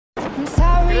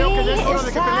Creo que ya es hora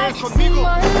de que pelees conmigo.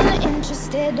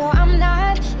 Interested or I'm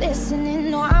not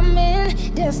listening or I'm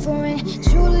indifferent.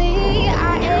 Truly,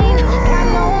 I ain't got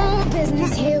no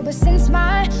business here, but since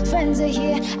my friends are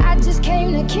here, I just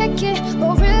came to kick it.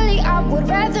 But really, I would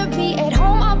rather be at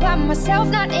home all by myself,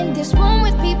 not in this room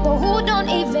with people who don't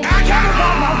even care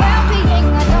about my well-being.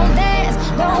 I don't dance,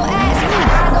 don't ask,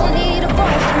 I don't need a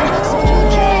boyfriend, so you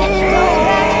can't go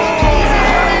back. Please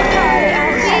enjoy your party,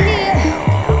 I'll be here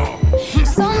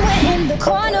somewhere in the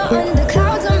corner under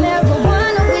clouds of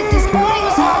marijuana with this boy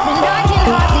who's hopping I can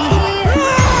hardly hear.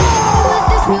 But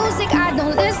this music I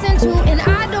don't listen to, and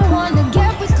I don't wanna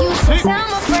get with you, so tell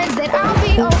my friends that I'll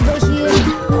be over here.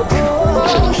 Oh,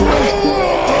 here,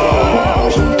 oh,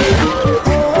 here,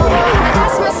 oh, I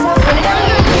ask myself when I'm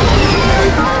gonna be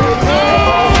here.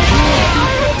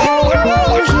 Oh,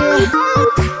 here, oh, here.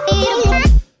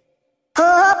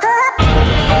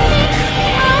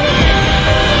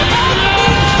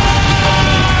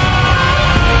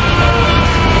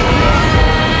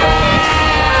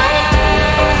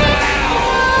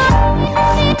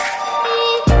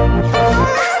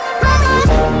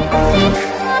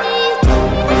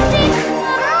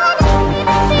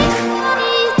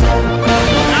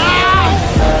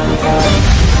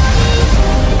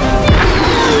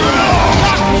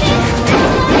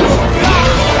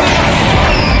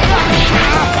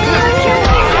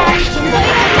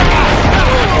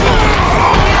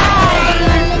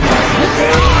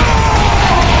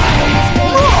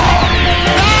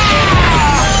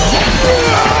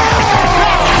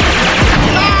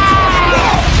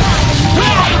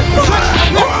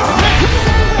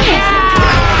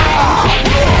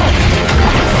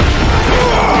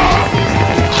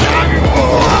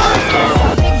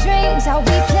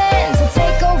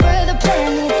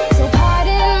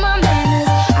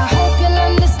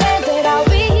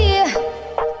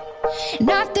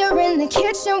 Not there in the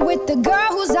kitchen with the girl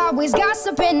who's always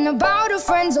gossiping about her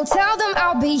friends. Oh, tell them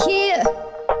I'll be here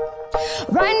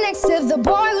right next to the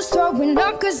boy who's throwing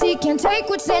up cause he can't take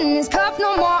what's in his cup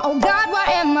no more. Oh God, why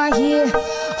am I here?